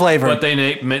pretzel flavor. But they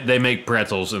make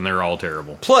pretzels and they're all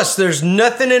terrible. plus, there's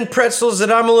nothing in pretzels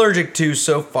that I'm allergic to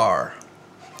so far.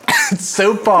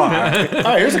 so far. All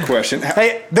right, here's a question.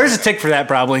 Hey, there's a tick for that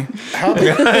probably.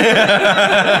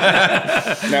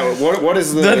 Now, what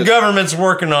is The government's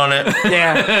working on it.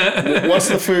 Yeah. what's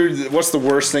the food? What's the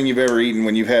worst thing you've ever eaten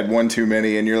when you've had one too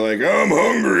many and you're like, I'm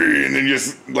hungry, and then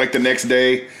just like the next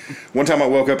day. One time I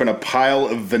woke up in a pile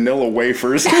of vanilla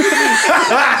wafers. Hey,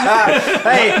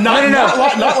 Not no.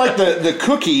 like the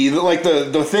cookie, like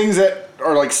the things that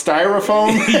are like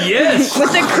styrofoam. Yes.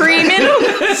 With the cream in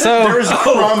them. So There's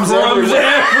crumbs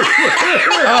everywhere.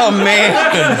 Oh man.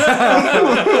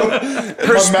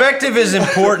 Perspective is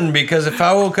important because if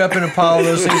I woke up in a pile of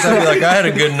those things, I'd be like, I had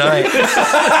a good night.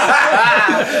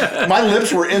 My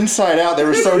lips were inside out. They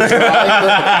were so dry.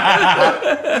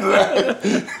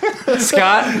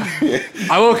 Scott,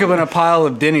 I woke up in a pile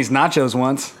of Denny's nachos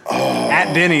once.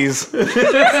 At Denny's.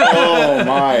 Oh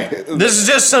my. This is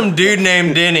just some dude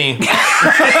named Denny. It's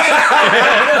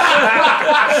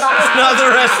not the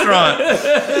restaurant.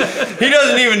 He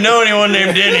doesn't even know anyone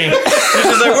named Denny. He's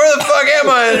just like, where the fuck am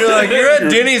I? And you're like, you're at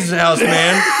Denny's house,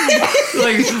 man.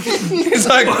 He's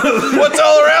like, what's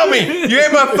all around me? You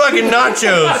ate my fucking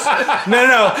nachos.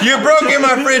 No. You broke in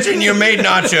my fridge and you made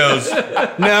nachos.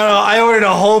 No, I ordered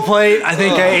a whole plate. I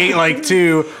think I ate like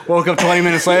 2. Woke up 20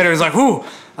 minutes later. It was like, whew,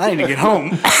 I need to get home.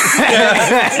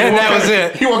 And that was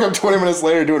it. He woke up 20 minutes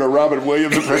later doing a Robin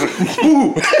Williams impression.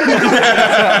 Ooh.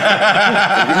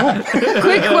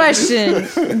 Quick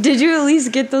question. Did you at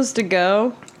least get those to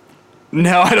go?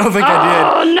 No, I don't think I did.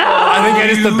 Oh, no. I think I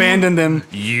just abandoned them.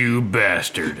 You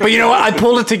bastard. But you know what? I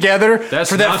pulled it together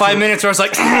That's for that not 5 the- minutes where I was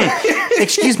like,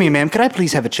 excuse me, ma'am, could I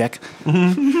please have a check?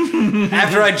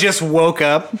 After I just woke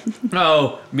up.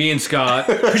 Oh, me and Scott.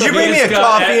 Could you bring me a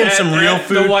coffee and some real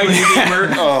food, The White please?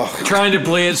 Steamer, trying to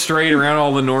play it straight around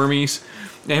all the normies.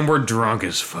 And we're drunk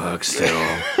as fuck still.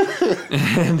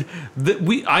 And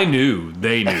I knew,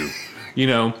 they knew. You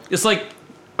know, it's like,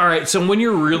 all right, so when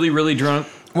you're really, really drunk.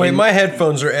 Wait, my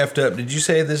headphones are effed up. Did you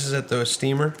say this is at the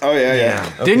steamer? Oh yeah.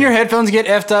 Didn't your headphones get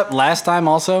effed up last time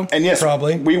also? And yes,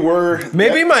 Probably. we were.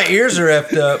 Maybe my ears are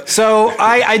effed up. So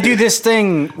I do this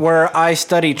thing where I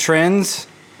study trends.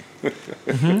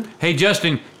 Hey,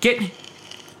 Justin,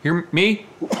 hear me?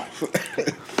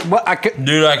 What I could,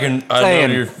 Dude, I know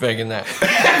Saying. you're faking that.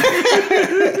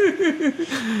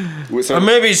 So I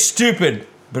may be stupid,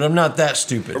 but I'm not that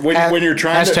stupid. when you're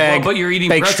trying hashtag Well, but you're eating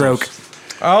fake pretzels. stroke.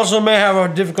 I also may have a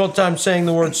difficult time saying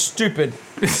the word stupid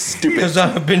to stupid. because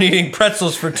I've been eating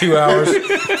pretzels for 2 hours.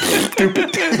 Stupid.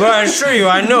 But I assure you,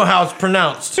 I know how it's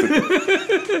pronounced.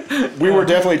 We were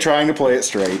definitely trying to play it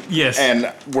straight. Yes.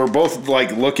 And we're both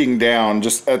like looking down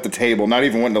just at the table, not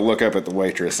even wanting to look up at the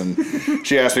waitress. And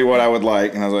she asked me what I would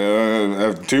like, and I was like, I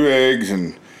have 2 eggs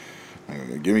and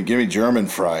give me German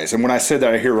fries. And when I said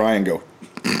that, I hear Ryan go.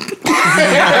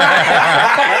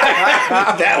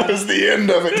 That was the end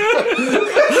of it.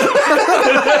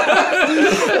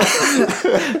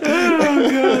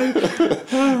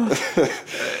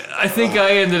 I think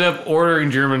I ended up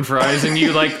ordering German fries, and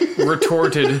you like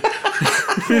retorted.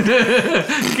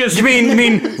 You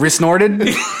mean resnorted?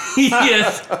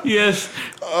 yes.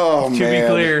 Oh To man. be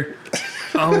clear.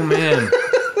 Oh man.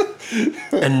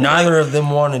 And neither of them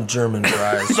wanted German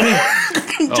fries.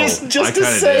 Just I to kinda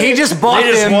say. did. He just bought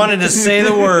They just them. wanted to say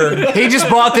the word. He just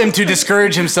bought them to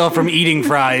discourage himself from eating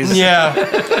fries. Yeah.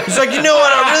 He's like, you know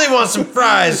what? I really want some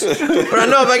fries. But I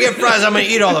know if I get fries, I'm going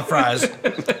to eat all the fries.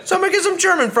 So I'm going to get some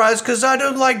German fries because I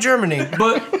don't like Germany.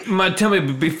 But my tummy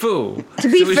would be full. To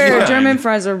be So it's fair, fine. German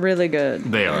fries are really good.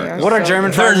 They are. What are so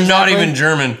German good. fries? They're not exactly? even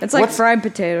German. It's like What's- fried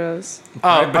potatoes.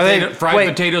 Oh, are they Fried wait?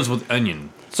 potatoes with onion.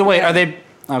 So wait, are they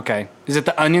okay? Is it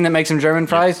the onion that makes them German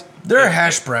fries? They're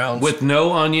hash browns. With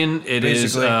no onion, it is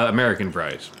Basically. American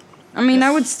fries. I mean, I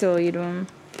would still eat them.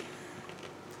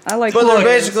 I like. But they're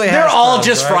potatoes. basically They're hash all browns,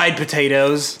 just right? fried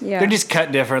potatoes. Yeah. They're just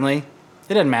cut differently.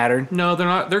 It doesn't matter. No, they're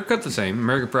not. They're cut the same.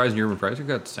 American fries and German fries are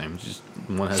cut the same. It's just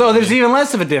one has So there's onions. even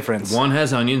less of a difference. One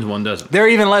has onions, one doesn't. They're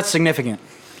even less significant.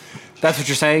 That's what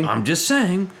you're saying? I'm just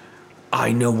saying,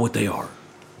 I know what they are.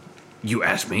 You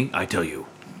ask me, I tell you.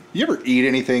 You ever eat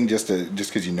anything just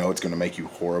because you know it's going to make you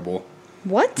horrible?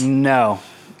 What? No.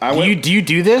 I Do went, you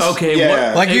do this? Okay, Yeah.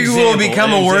 what? Like you will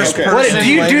become a worse Okay. person. What, do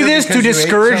you do later this to because you ate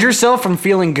discourage something? yourself from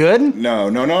feeling good? No.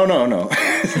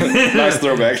 Nice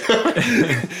throwback.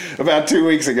 About 2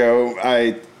 weeks ago,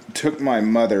 I took my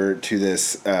mother to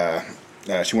this.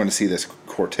 She wanted to see this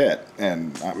quartet,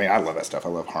 and I mean, I love that stuff. I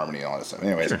love harmony and all that stuff.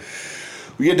 Anyways,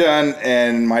 we get done,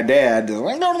 and my dad is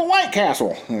like, "Go to the White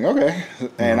Castle." I'm like, okay,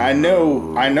 and I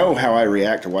know how I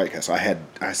react to White Castle.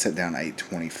 I sat down, I ate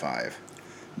 25,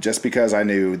 just because I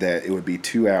knew that it would be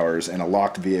 2 hours in a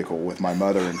locked vehicle with my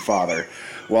mother and father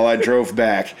while I drove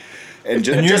back. And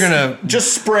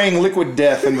just spraying liquid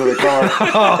death into the car.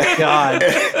 Oh, God.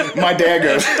 My dad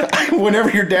goes,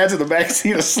 whenever your dad's in the back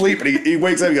seat asleep, and he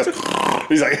wakes up, he goes,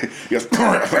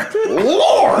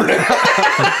 Lord!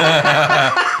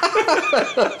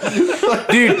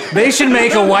 Dude, they should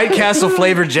make a White Castle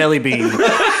flavored jelly bean.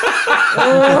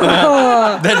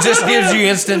 That just gives you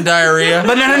instant diarrhea.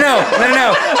 But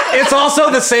no. It's also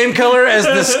the same color as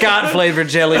the Scott flavored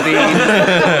jelly bean.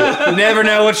 You never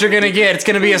know what you're gonna get. It's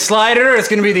gonna be a slider or it's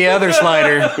gonna be the other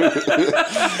slider.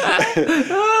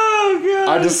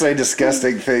 I just say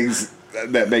disgusting things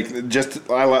that make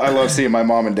I love seeing my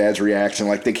mom and dad's reaction.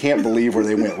 Like, they can't believe where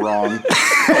they went wrong.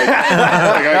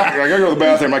 I go to the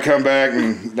bathroom, I come back,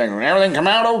 and everything come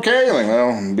out okay? Like,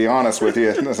 well, be honest with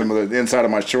you, some of the inside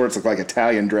of my shorts look like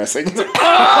Italian dressing.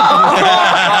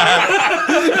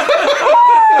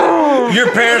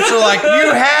 Your parents are like,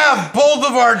 you have both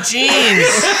of our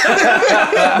genes.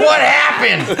 What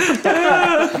happened?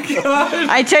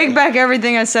 I take back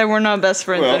everything I said. We're not best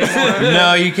friends anymore.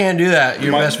 No, you can't do that.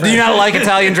 You're best Do friends. you not like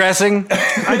Italian dressing?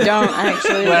 I don't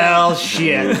actually. Well,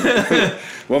 shit.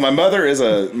 Well, my mother's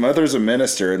a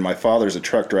minister, and my father's a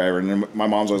truck driver, and my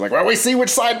mom's always like, well, we see which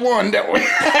side won, don't we?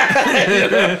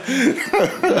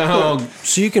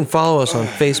 So you can follow us on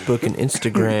Facebook and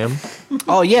Instagram.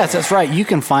 Oh, yes, that's right. You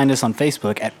can find us on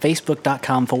Facebook at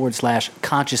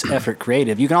facebook.com/Conscious Effort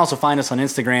Creative. You can also find us on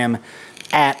Instagram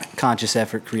at Conscious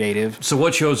Effort Creative. So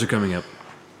what shows are coming up?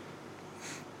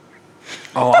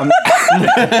 Oh, I'm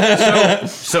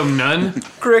So none?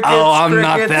 Crickets,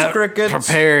 not that crickets.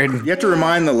 prepared. You have to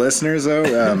remind the listeners,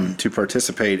 though, to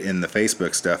participate in the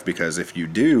Facebook stuff, because if you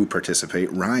do participate,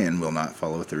 Ryan will not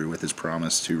follow through with his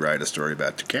promise to write a story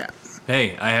about the cat.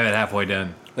 Hey, I have it halfway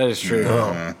done. That is true.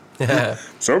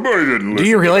 Somebody didn't listen. Do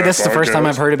you really? to that This is the first time podcast.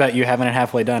 I've heard about you having it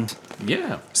halfway done.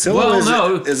 Yeah.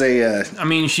 Scylla is a I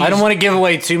mean, she's... I don't want to give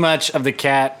away too much of the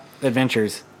cat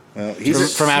adventures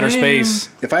he's from outer space.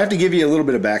 If I have to give you a little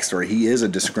bit of backstory, he is a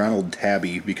disgruntled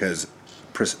tabby because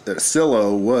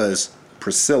Scylla was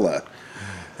Priscilla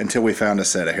until we found a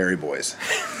set of Harry Boys.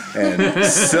 And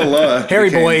Scylla Harry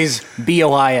became- Boys,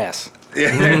 BOIS.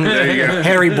 Yeah, there you go.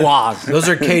 Harry Bois. Those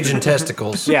are Cajun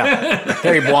testicles. Yeah,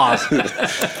 Harry Bois.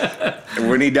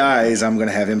 When he dies, I'm going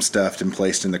to have him stuffed and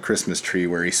placed in the Christmas tree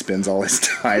where he spends all his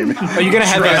time. Are you gonna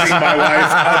have dragging my wife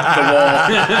up the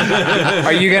wall.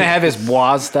 Are you gonna have his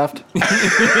Bois stuffed?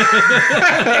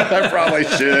 I probably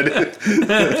should.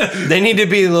 They need to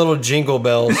be little jingle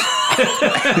bells. In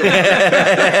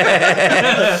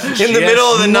the middle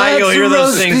of the night, you'll hear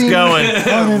those things going.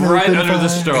 right under the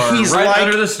star. He's right like-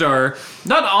 under the star.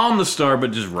 Not on the star,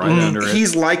 but just right under it.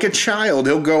 He's like a child.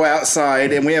 He'll go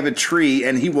outside and we have a tree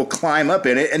and he will climb up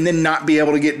in it and then not be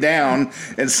able to get down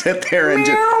and sit there and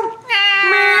just...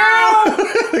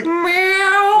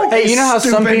 Hey, you know how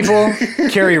some people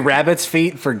carry rabbit's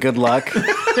feet for good luck?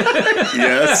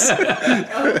 Yes.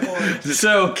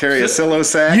 So Carry a silo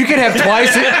sack. You could have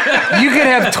twice. You could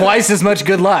have twice as much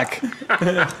good luck.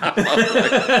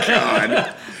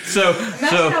 God. So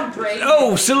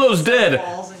oh, Scylla's dead.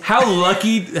 How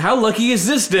lucky is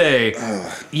this day?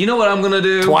 You know what I'm gonna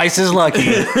do? Twice as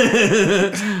lucky.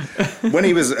 When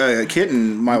he was a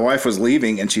kitten, my wife was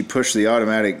leaving and she pushed the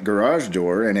automatic garage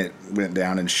door and it went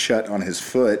down and shut on his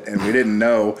foot and we didn't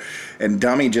know. And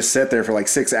Dummy just sat there for like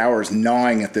 6 hours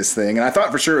gnawing at this thing. And I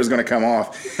thought for sure it was going to come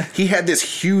off. He had this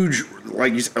huge,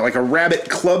 like a rabbit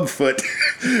club foot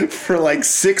for like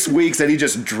 6 weeks that he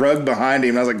just dragged behind him.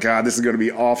 And I was like, God, this is going to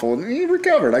be awful. And he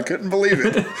recovered. I couldn't believe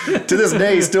it. To this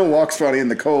day, he still walks funny in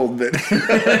the cold. But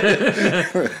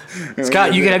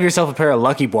Scott, you could have yourself a pair of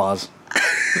Lucky Bois.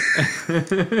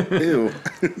 Ew.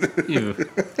 Dude,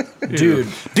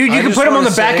 Dude, you I can just put them on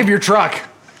wanna the back say- of your truck.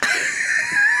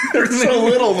 They're so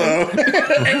little, though.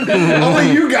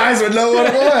 Only you guys would know what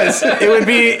it was. It would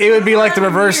be like the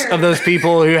reverse of those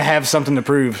people who have something to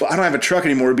prove. Well, I don't have a truck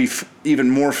anymore. It'd be even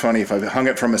more funny if I hung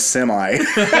it from a semi. Or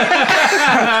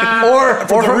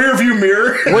The rear view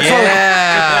mirror. what's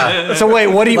yeah. so wait,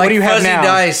 what do you have fuzzy now?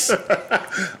 dice.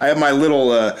 I have my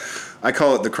little, I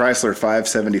call it the Chrysler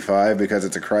 575 because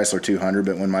it's a Chrysler 200,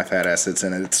 but when my fat ass sits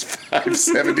in it, it's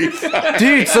 575.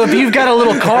 Dude, so if you've got a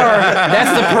little car,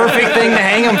 that's the perfect thing to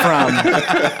hang them from.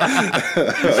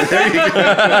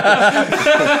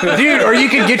 Dude, or you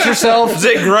could get yourself... Does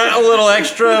it grunt a little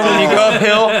extra when you go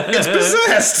uphill? It's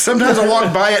possessed. Sometimes I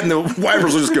walk by it and the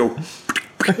wipers will just go...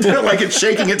 like it's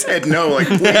shaking its head no, like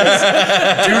please do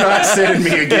not sit in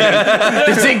me again.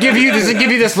 Does it give you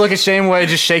this look of shame where it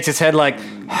just shakes its head like...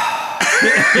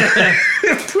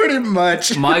 Pretty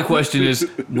much. My question is,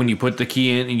 when you put the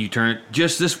key in and you turn it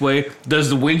just this way, does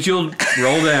the windshield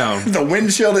roll down? The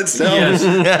windshield itself. Yes. I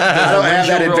don't have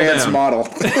that windshield roll advanced down? model.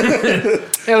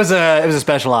 It was a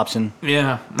special option.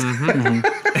 Yeah.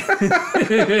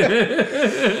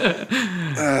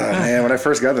 Man, when I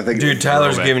first got the thing, Dude,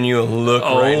 Tyler's giving you a look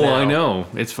Oh, right now. I know.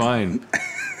 It's fine.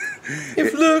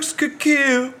 If looks could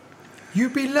kill,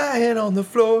 you'd be lying on the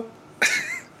floor.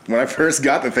 when I first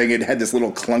got the thing, it had this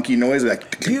little clunky noise,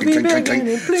 like You be clink, clink, begging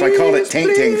clink. and So I called it please,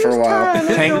 Tank Tank for a while.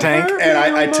 Tank Tank. And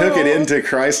I took it into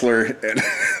Chrysler, and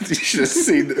you should have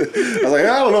seen. I was like,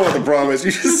 I don't know what the problem is.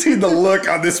 You should see the look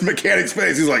on this mechanic's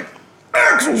face. He's like,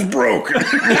 axle's broken.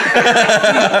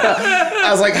 I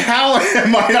was like, how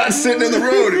am I not sitting in the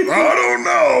road? He's, I don't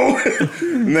know.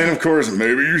 And then, of course,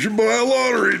 maybe you should buy a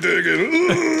lottery ticket.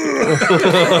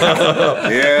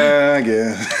 Yeah, I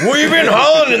guess. Where you been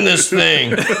hauling in this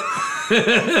thing?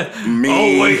 Me.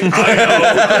 Oh, wait. I know.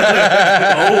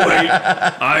 Oh, wait.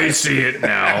 I see it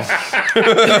now.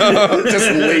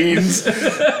 Just leans.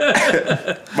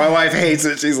 My wife hates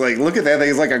it. She's like, look at that thing.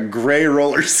 It's like a gray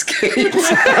roller skate.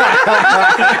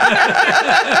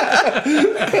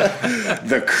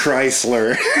 The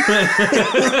Chrysler.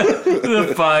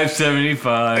 The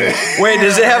 575. Wait,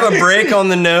 does it have a brake on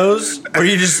the nose? Or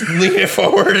you just lean it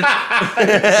forward?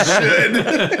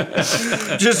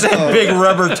 Just that big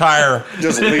rubber tire.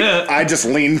 I just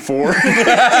lean forward.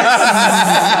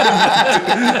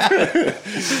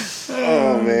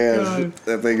 Oh, man.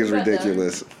 That thing is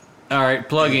ridiculous. All right,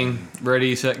 plugging.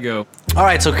 Ready, set, go. All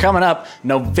right, so coming up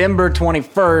November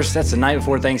 21st, that's the night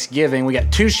before Thanksgiving. We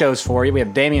got 2 shows for you. We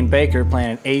have Damian Baker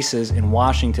playing at Aces in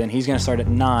Washington. He's going to start at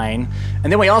 9.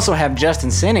 And then we also have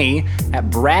Justin Sinney at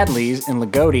Bradley's in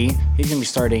Lagodi. He's going to be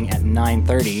starting at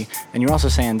 9:30. And you're also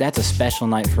saying that's a special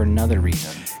night for another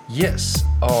reason. Yes,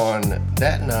 on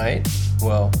that night,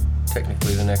 well,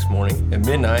 technically the next morning at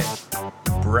midnight,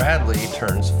 Bradley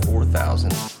turns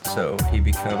 4,000, so he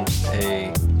becomes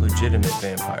a legitimate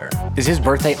vampire. Is his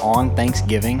birthday on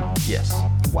Thanksgiving? Yes.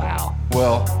 Wow.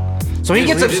 Well, So he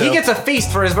gets so. he gets a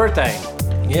feast for his birthday.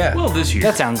 yeah. Well, this year.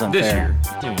 That sounds This unfair.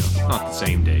 year. Not the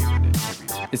same day every year.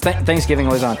 Is Thanksgiving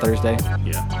always on a Thursday?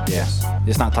 Yeah. Yes.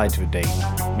 It's not tied to a date.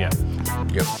 Yeah.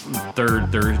 Yep, Third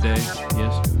Thursday,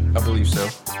 yes. I believe so.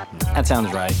 That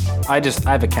sounds right. I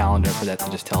have a calendar for that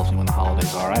just tells me when the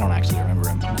holidays are. I don't actually remember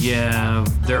them. Yeah,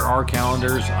 there are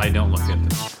calendars. I don't look at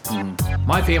them.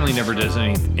 My family never does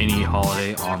any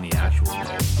holiday on the actual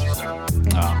day. So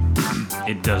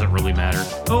it doesn't really matter.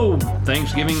 Oh,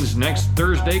 Thanksgiving's next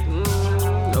Thursday.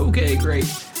 Okay, great.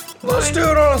 Let's do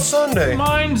it on a Sunday.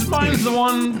 Mine's the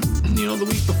one, the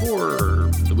week before or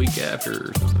the week after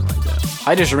or something like that.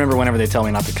 I just remember whenever they tell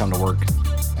me not to come to work.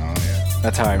 Oh, yeah.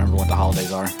 That's how I remember what the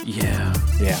holidays are. Yeah.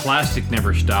 Yeah. Plastic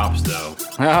never stops though.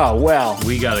 Oh, well.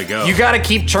 We gotta go. You gotta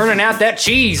keep churning out that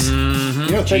cheese.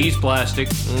 You know, Cheese plastic.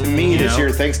 to me, this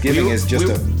year, Thanksgiving is just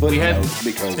a footnote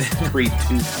because Creed 2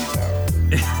 comes out.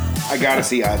 I gotta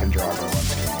see Ivan Drago on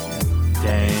screen.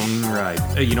 Dang right.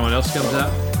 You know what else comes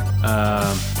out?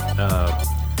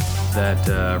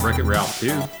 That Wreck-It Ralph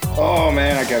 2. Oh,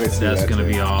 man, I gotta see that. That's gonna too.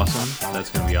 be awesome. That's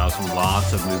gonna be awesome.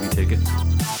 Lots of movie tickets.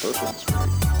 First one's great.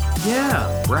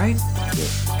 Yeah, right?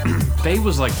 Faye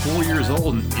was like 4 years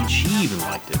old and she even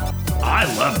liked it. I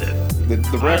loved it. The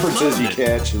references you loved it.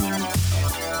 catch and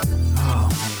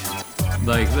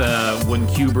Like when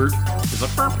Hubert is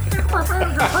like,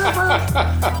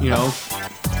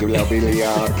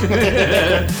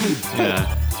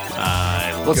 yeah.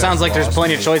 Well, it sounds like there's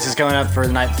plenty of choices coming up for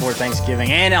the night before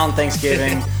Thanksgiving and on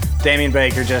Thanksgiving. Damian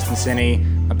Baker, Justin Sinney,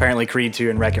 apparently Creed 2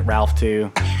 and Wreck-It Ralph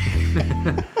 2.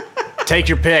 Take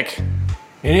your pick.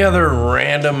 Any other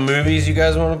random movies you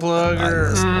guys want to plug?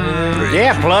 Or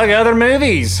Yeah, plug other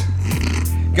movies.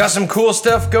 got some cool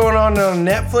stuff going on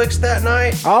Netflix that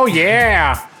night? Oh,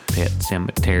 yeah. Pet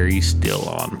Cemetery still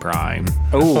on Prime.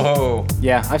 Oh, Oh,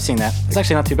 yeah, I've seen that. It's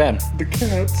actually not too bad. the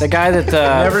cats. The guy that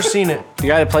never seen it. the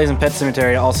guy that plays in Pet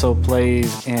Sematary also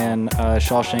plays in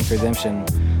Shawshank Redemption.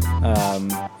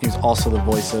 He was also the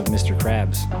voice of Mr.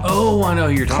 Krabs. Oh, I know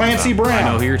who you're talking Clancy about. Brown. I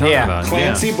know who you're talking Yeah. about.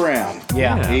 Clancy Brown.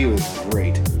 Yeah. He was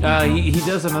great. He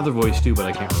does another voice too, but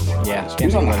I can't remember what it Yeah. was. He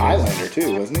was on the Highlander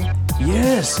too, wasn't he?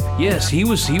 Yes, he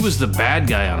was the bad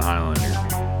guy on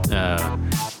Highlander.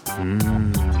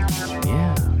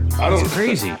 Yeah, I don't it's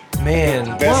crazy. Man,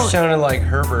 that Well- sounded like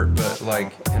Herbert, but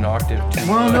like an octave too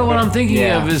Well, low. no, what I'm thinking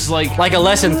Yeah. of is like Like a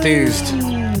less enthused.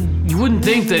 wouldn't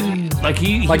think that like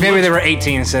he Like maybe looks- they were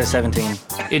 18 instead of 17.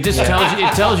 It just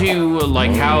tells you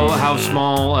like how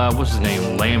small what's his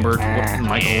name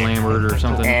Michael Lambert or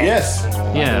something. Yes.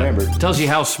 Yeah, Lambert. tells you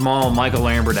how small Michael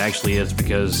Lambert actually is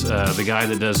because the guy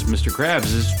that does Mr.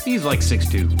 Krabs he's like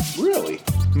 6'2". Really?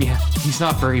 Yeah, he's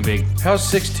not very big. How's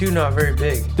 6'2" not very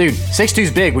big? Dude,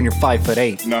 6'2's big when you're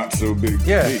 5'8". Not so big.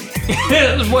 Yeah.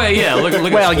 Well, yeah, look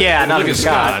Well, at, yeah, not look at at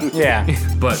Scott. Scott. Yeah.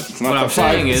 But what I'm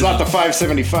saying it's is, not the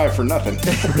 575 for nothing.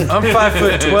 I'm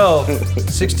 5'12".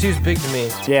 6'2's big to me.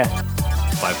 Yeah.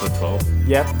 5'12".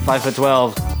 Yep.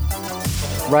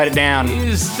 5'12". Write it down.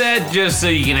 Is that just so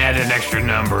you can add an extra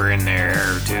number in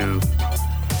there or two?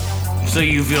 So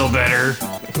you feel better?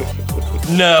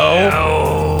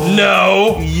 No.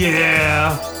 No.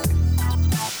 Yeah.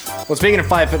 Well, speaking of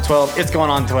 5'12", it's going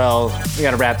on 12. We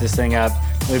got to wrap this thing up.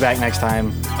 We'll be back next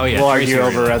time. Oh, yeah, We'll argue Tracy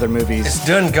over already- other movies. It's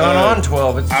done gone on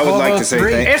 12. It's I would like to say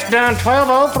 12:03. It's done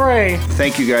 12:03.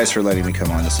 Thank you guys for letting me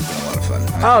come on. This has been a lot of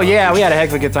fun. Oh yeah, we had a heck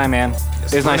of a good time, man.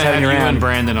 It was nice having you you and around.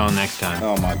 Brandon on next time.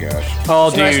 Oh my gosh. Oh,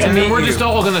 nice dude, to And then meet we're you. just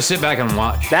all gonna sit back and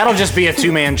watch. that'll just be a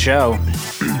 2-man show.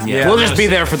 Yeah, We'll just be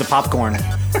there for the popcorn.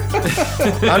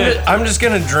 I'm just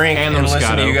gonna drink And and the listen to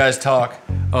Moscato. you guys talk.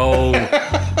 Oh,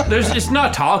 it's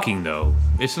not talking though.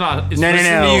 It's not. It's No, no,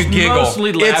 listen no. to You giggle. Mostly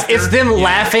It's laughter. them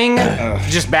laughing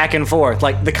just back and forth.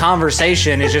 Like the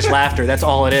conversation is just laughter. That's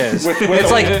all it is. With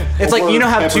It's like you know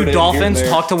how peppered two in here dolphins and there.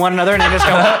 talk to one another and they just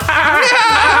go.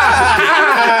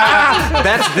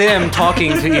 That's them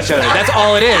talking to each other. That's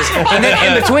all it is. And then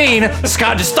in between,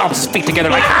 Scott just stomps his feet together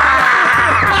like.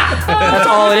 That's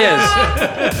all it is.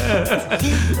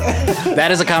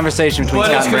 That is a conversation between but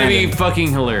Scott it's and gonna Brandon. be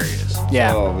fucking hilarious.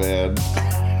 Yeah. Oh man.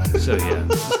 So yeah,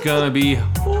 it's gonna be.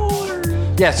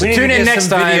 Yeah. So We need tune to in get next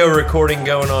some time. video recording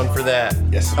going on for that.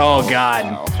 Yes. Oh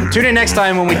God! Tune in next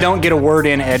time when we don't get a word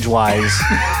in edgewise.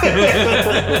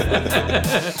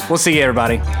 We'll see you,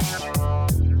 everybody.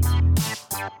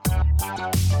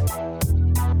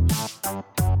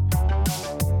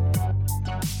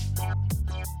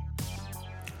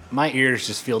 My ears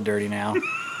just feel dirty now.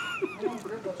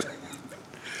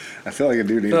 I feel like I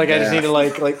do need. I feel like a I just need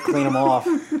bath. to like clean them off.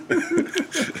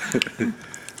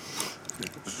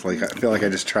 It's like I feel like I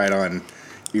just tried on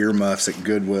earmuffs at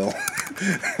Goodwill.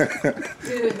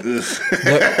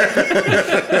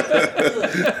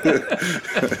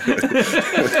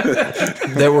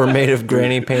 That were made of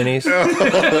granny panties. In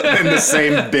the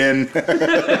same bin.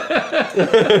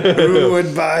 Who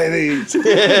would buy these?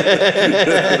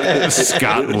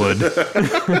 Scott would.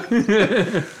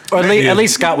 Or at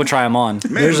least Scott would try them on.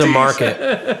 There's a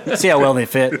market. See how well they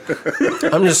fit.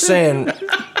 I'm just saying,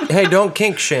 hey, don't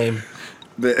kink shame.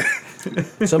 But,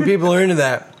 Some people are into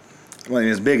that. well,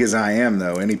 as big as I am,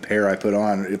 though, any pair I put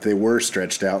on, if they were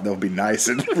stretched out, they'll be nice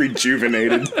and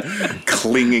rejuvenated,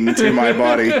 clinging to my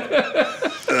body.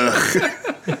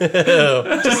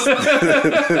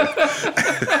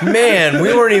 Man,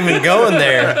 we weren't even going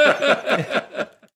there.